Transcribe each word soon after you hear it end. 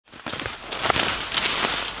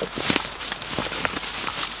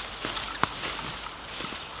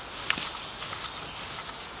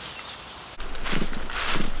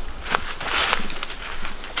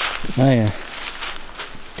Oh yeah,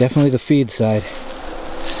 definitely the feed side.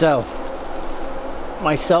 So,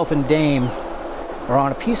 myself and Dame are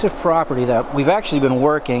on a piece of property that we've actually been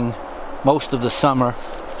working most of the summer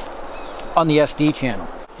on the SD channel.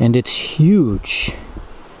 And it's huge.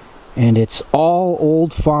 And it's all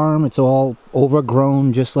old farm, it's all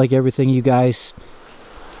overgrown, just like everything you guys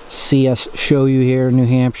see us show you here in New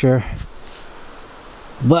Hampshire.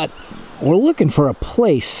 But we're looking for a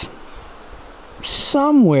place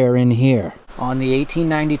somewhere in here. On the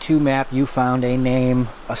 1892 map, you found a name,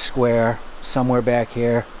 a square, somewhere back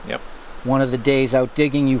here. Yep. One of the days out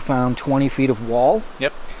digging, you found 20 feet of wall.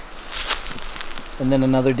 Yep. And then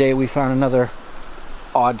another day, we found another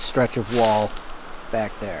odd stretch of wall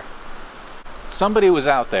back there. Somebody was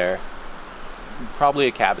out there, probably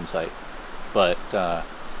a cabin site, but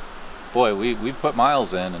boy, we put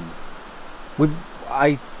miles in, and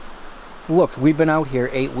I looked. We've been out here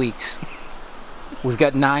 8 weeks. We've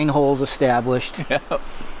got 9 holes established. Yeah.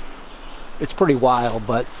 It's pretty wild,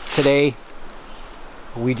 but today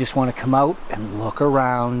we just want to come out and look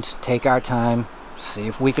around, take our time, see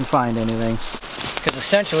if we can find anything. Because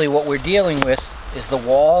essentially what we're dealing with is the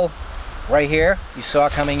wall right here you saw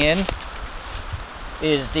coming in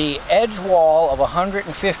is the edge wall of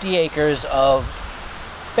 150 acres of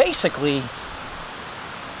basically,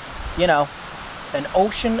 you know, an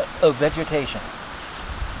ocean of vegetation.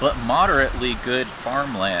 but moderately good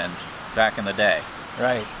farmland back in the day.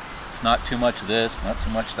 Right. It's not too much this, not too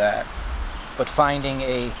much that. But finding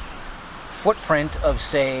a footprint of,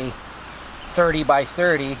 say, 30 by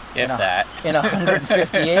 30 in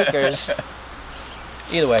 150 acres.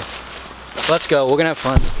 Either way, let's go. We're gonna have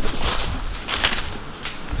fun.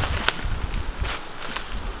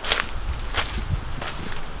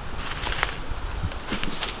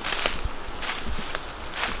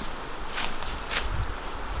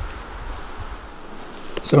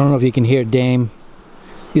 So I don't know if you can hear Dame.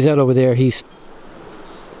 He's out over there. You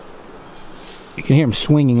can hear him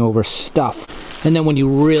swinging over stuff. And then when you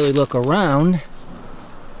really look around,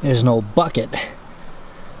 there's no bucket.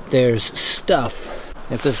 There's stuff.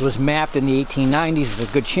 If this was mapped in the 1890s, there's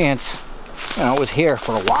a good chance, you know, it was here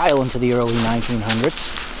for a while into the early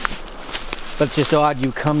 1900s. But it's just odd,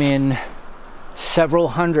 you come in several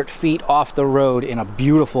hundred feet off the road in a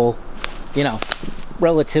beautiful, you know,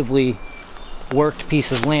 relatively worked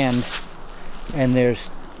piece of land, and there's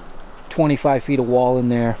 25 feet of wall in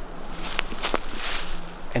there,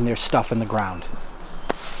 and there's stuff in the ground.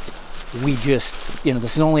 We just, you know,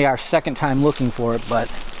 this is only our second time looking for it, but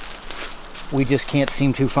we just can't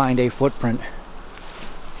seem to find a footprint.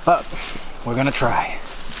 But we're gonna try.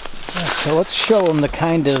 So let's show them the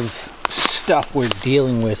kind of stuff we're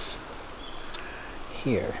dealing with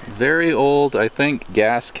here. Very old, I think,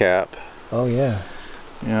 gas cap. Oh yeah.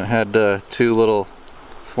 You know, it had two little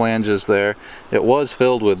flanges there. It was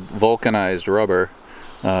filled with vulcanized rubber,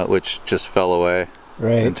 which just fell away.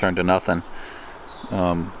 Right. And turned to nothing.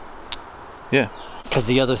 Yeah. Because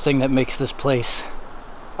the other thing that makes this place,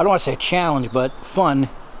 I don't want to say a challenge, but fun,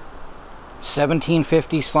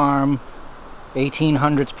 1750s farm,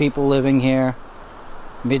 1800s people living here,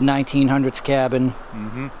 mid-1900s cabin,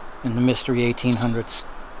 and the mystery 1800s.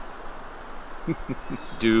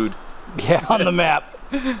 Dude. Yeah, on the map.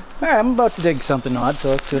 Alright, I'm about to dig something odd, so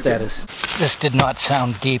let's see what that is. This did not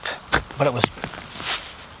sound deep, but it was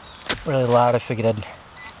really loud. I figured I'd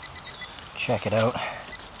check it out.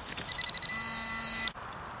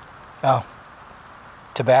 Oh,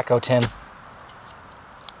 tobacco tin.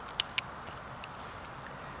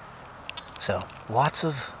 So, lots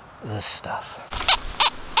of this stuff.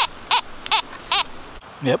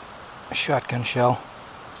 Yep, shotgun shell.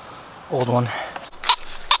 Old one.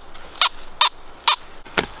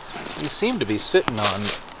 We seem to be sitting on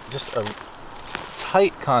just a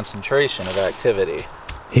tight concentration of activity.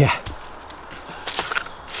 Yeah.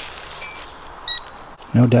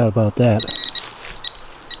 No doubt about that.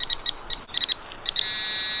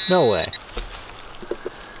 No way.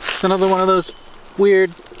 It's another one of those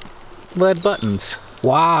weird lead buttons.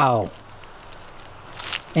 Wow.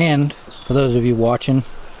 And for those of you watching,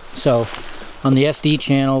 so on the SD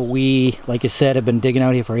channel, we, like I said, have been digging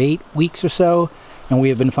out here for 8 weeks or so, and we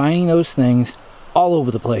have been finding those things all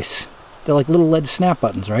over the place. They're like little lead snap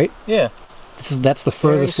buttons, right? Yeah. That's the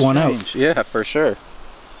furthest one out. Yeah, for sure.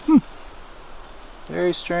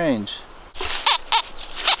 Very strange.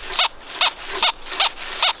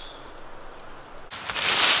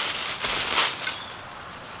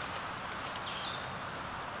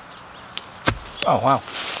 Oh, wow.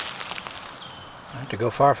 I have to go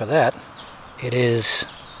far for that. It is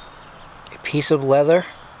a piece of leather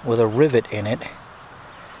with a rivet in it,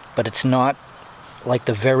 but it's not like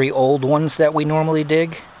the very old ones that we normally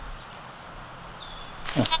dig.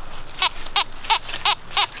 Huh.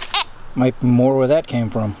 Might be more where that came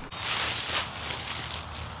from.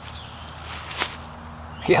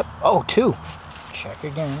 Yep. Oh, 2. Check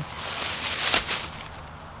again.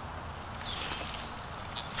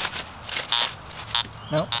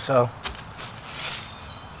 Nope, so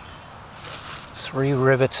 3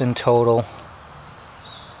 rivets in total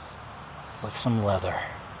with some leather.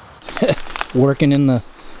 Working in the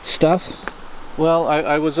stuff? Well,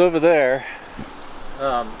 I was over there.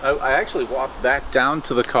 I actually walked back down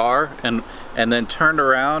to the car and then turned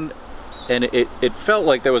around, and it felt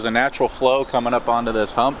like there was a natural flow coming up onto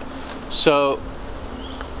this hump. So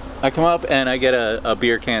I come up and I get a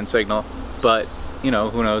beer can signal, but you know,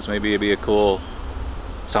 who knows, maybe it'd be a cool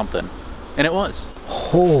something. And it was.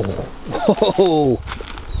 Oh, whoa.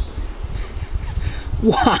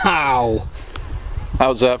 Wow.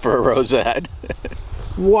 How's that for a rosette?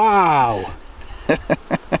 Wow.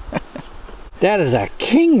 That is a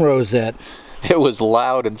king rosette. It was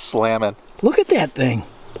loud and slamming. Look at that thing.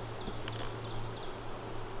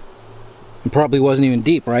 It probably wasn't even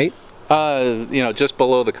deep, right? You know, just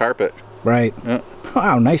below the carpet. Right. Yeah.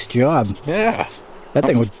 Wow, nice job. Yeah. That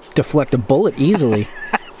thing would deflect a bullet easily.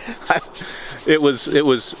 It was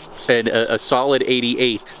a solid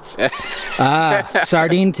 88. Ah,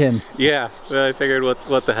 sardine tin. Yeah, well, I figured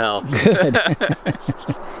what the hell. Good.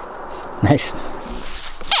 Nice.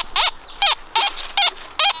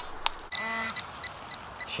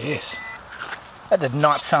 Jeez. That did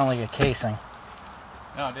not sound like a casing.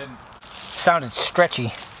 No, it didn't. Sounded stretchy.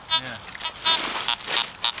 Yeah.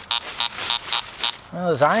 Well,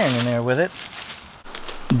 there's iron in there with it.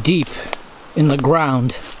 Deep in the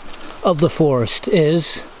ground of the forest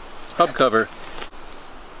is Hub cover.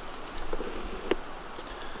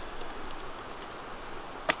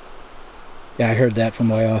 Yeah, I heard that from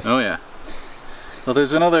way off. Oh yeah. Well,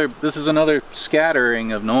 this is another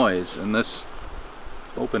scattering of noise in this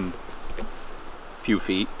open few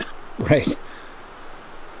feet. Right.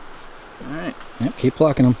 All right. Yep, keep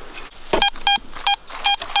plucking them.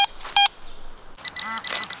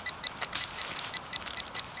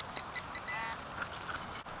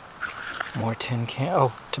 More tin can.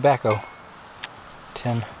 Oh, tobacco.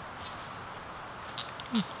 Tin.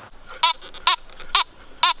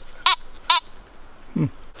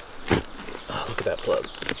 Oh, look at that plug.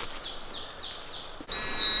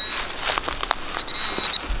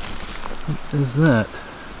 What is that?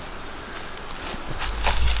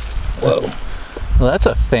 Whoa. Well, that's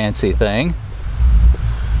a fancy thing.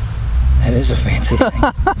 That is a fancy thing.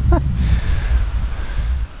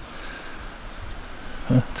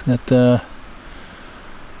 It's got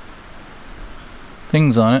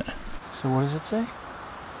things on it. So what does it say?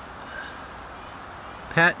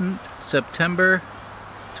 Patent September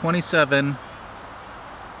 27,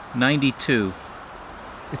 92.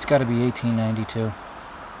 It's got to be 1892.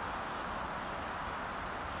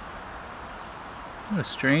 What a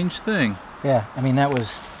strange thing. Yeah, I mean that was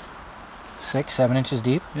 6-7 inches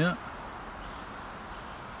deep. Yeah.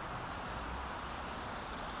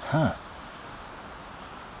 Huh.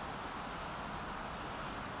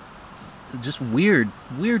 Just weird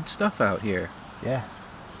stuff out here. Yeah.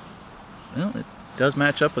 Well, it does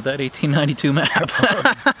match up with that 1892 map.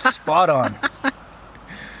 Spot on.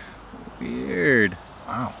 Weird.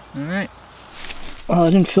 Wow. All right. Well, I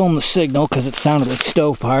didn't film the signal because it sounded like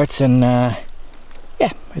stove parts, and yeah,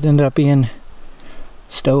 it ended up being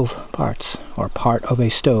stove parts, or part of a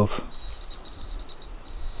stove.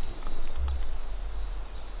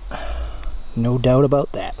 No doubt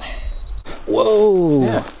about that. Whoa!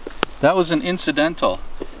 Yeah. That was an incidental.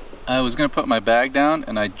 I was gonna put my bag down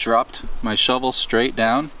and I dropped my shovel straight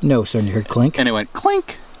down. No, sir, you heard clink? And it went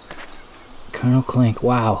clink. Colonel Clink,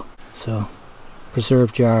 wow. So,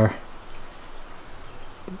 preserve jar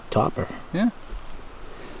topper. Yeah.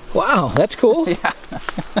 Wow, that's cool. Yeah.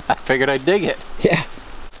 I figured I'd dig it. Yeah.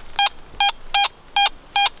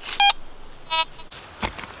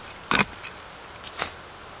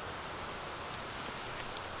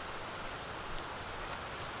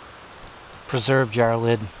 Preserve jar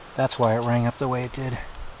lid. That's why it rang up the way it did.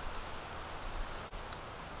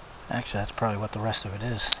 Actually, that's probably what the rest of it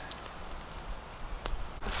is.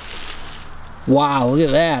 Wow, look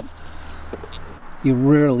at that. You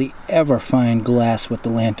rarely ever find glass with the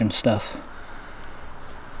lantern stuff.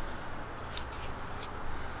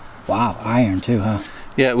 Wow, iron too, huh?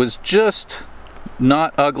 Yeah, it was just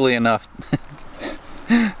not ugly enough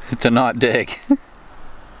to not dig.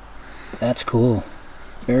 That's cool.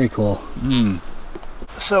 Very cool.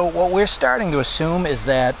 So what we're starting to assume is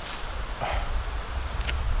that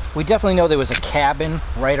we definitely know there was a cabin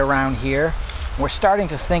right around here. We're starting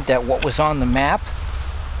to think that what was on the map,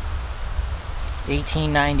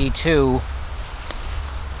 1892,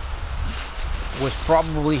 was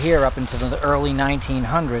probably here up into the early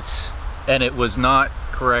 1900s. And it was not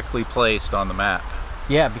correctly placed on the map.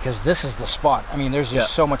 Yeah, because this is the spot. I mean, there's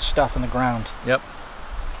just so much stuff in the ground. Yep.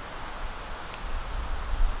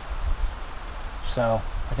 So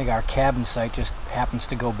I think our cabin site just happens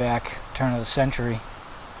to go back turn of the century,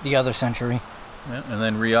 the other century. Yeah, and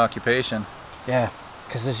then reoccupation. Yeah,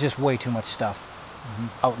 because there's just way too much stuff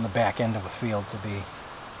out in the back end of a field to be.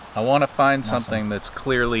 I want to find something that's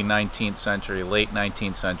clearly 19th century, late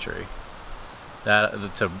 19th century.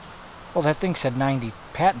 Well, that thing said 90,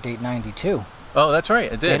 patent date 92. Oh, that's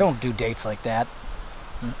right, it did. They don't do dates like that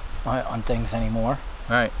on things anymore.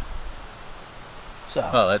 Right. So.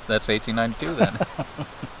 Well, that's 1892 then.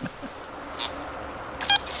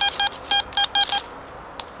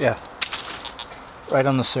 Yeah. Right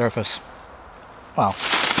on the surface. Wow.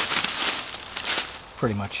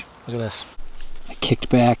 Pretty much. Look at this. I kicked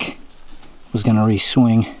back. Was gonna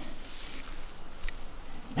re-swing.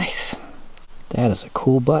 Nice. That is a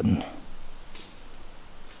cool button.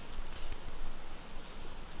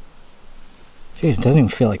 Jeez, it doesn't even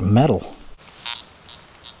feel like metal.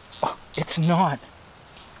 Oh, it's not.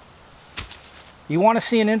 You want to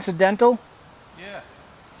see an incidental? Yeah.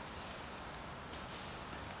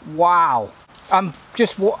 Wow. I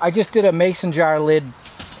just did a mason jar lid,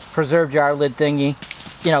 preserve jar lid thingy.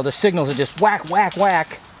 You know, the signals are just whack, whack,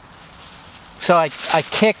 whack. So I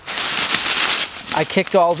kicked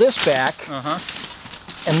all this back.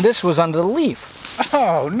 And this was under the leaf.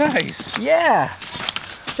 Oh, nice. Yeah.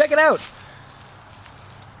 Check it out.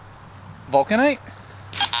 Vulcanite?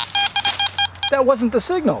 That wasn't the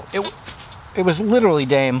signal. It was literally,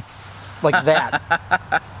 Dame, like that.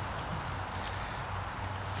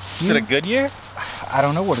 Is it a Goodyear? I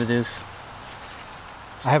don't know what it is.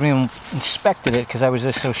 I haven't even inspected it because I was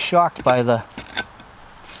just so shocked by the...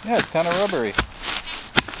 Yeah, it's kind of rubbery.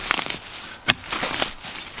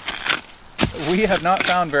 We have not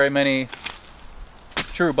found very many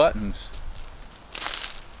true buttons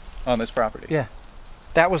on this property. Yeah.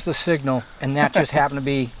 That was the signal, and that just happened to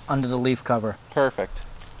be under the leaf cover. Perfect.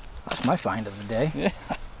 That's my find of the day. Yeah.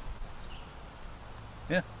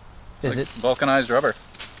 Yeah. Is like it vulcanized rubber?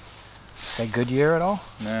 say Goodyear at all?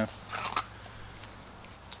 No.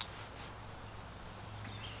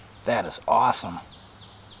 That is awesome.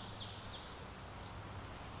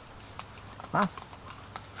 Wow.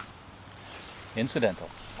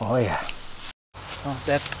 Incidentals. Oh yeah. Well,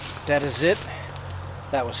 that is it.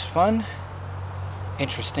 That was fun.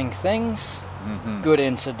 Interesting things. Good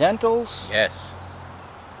incidentals. Yes.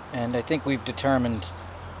 And I think we've determined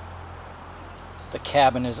the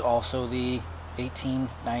cabin is also the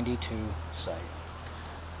 1892 site.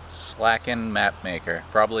 Slackin' map maker.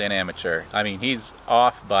 Probably an amateur. I mean, he's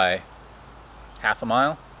off by half a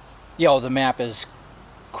mile. Yo, the map is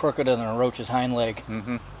crookeder than a roach's hind leg.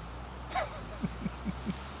 Mm-hmm.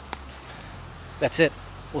 That's it.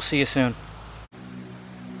 We'll see you soon.